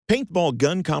Paintball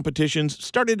gun competitions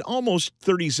started almost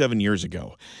 37 years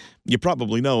ago. You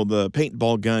probably know the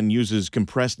paintball gun uses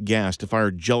compressed gas to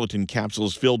fire gelatin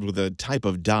capsules filled with a type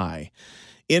of dye.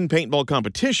 In paintball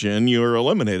competition, you're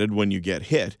eliminated when you get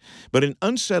hit, but an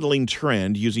unsettling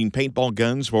trend using paintball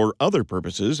guns for other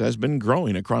purposes has been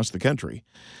growing across the country.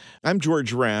 I'm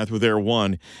George Rath with Air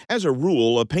One. As a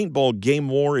rule, a paintball game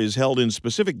war is held in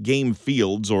specific game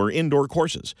fields or indoor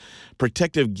courses.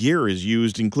 Protective gear is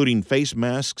used, including face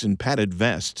masks and padded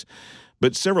vests.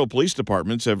 But several police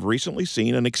departments have recently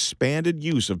seen an expanded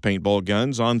use of paintball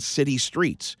guns on city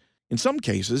streets. In some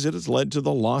cases, it has led to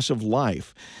the loss of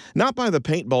life, not by the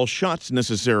paintball shots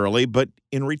necessarily, but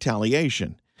in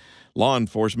retaliation. Law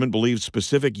enforcement believes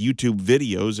specific YouTube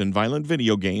videos and violent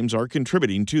video games are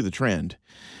contributing to the trend.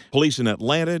 Police in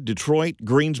Atlanta, Detroit,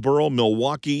 Greensboro,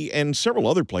 Milwaukee, and several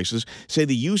other places say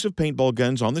the use of paintball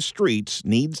guns on the streets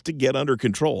needs to get under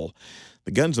control.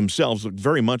 The guns themselves look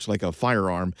very much like a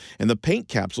firearm, and the paint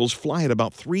capsules fly at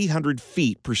about 300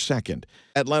 feet per second.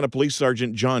 Atlanta Police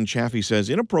Sergeant John Chaffee says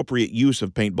inappropriate use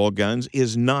of paintball guns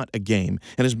is not a game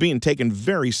and is being taken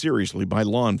very seriously by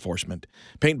law enforcement.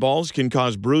 Paintballs can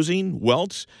cause bruising,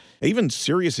 welts, even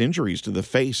serious injuries to the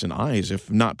face and eyes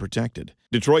if not protected.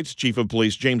 Detroit's Chief of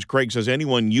Police James Craig says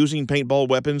anyone using paintball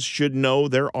weapons should know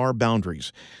there are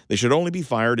boundaries. They should only be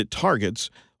fired at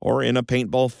targets or in a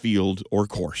paintball field or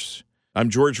course. I'm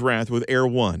George Rath with Air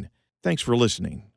One. Thanks for listening.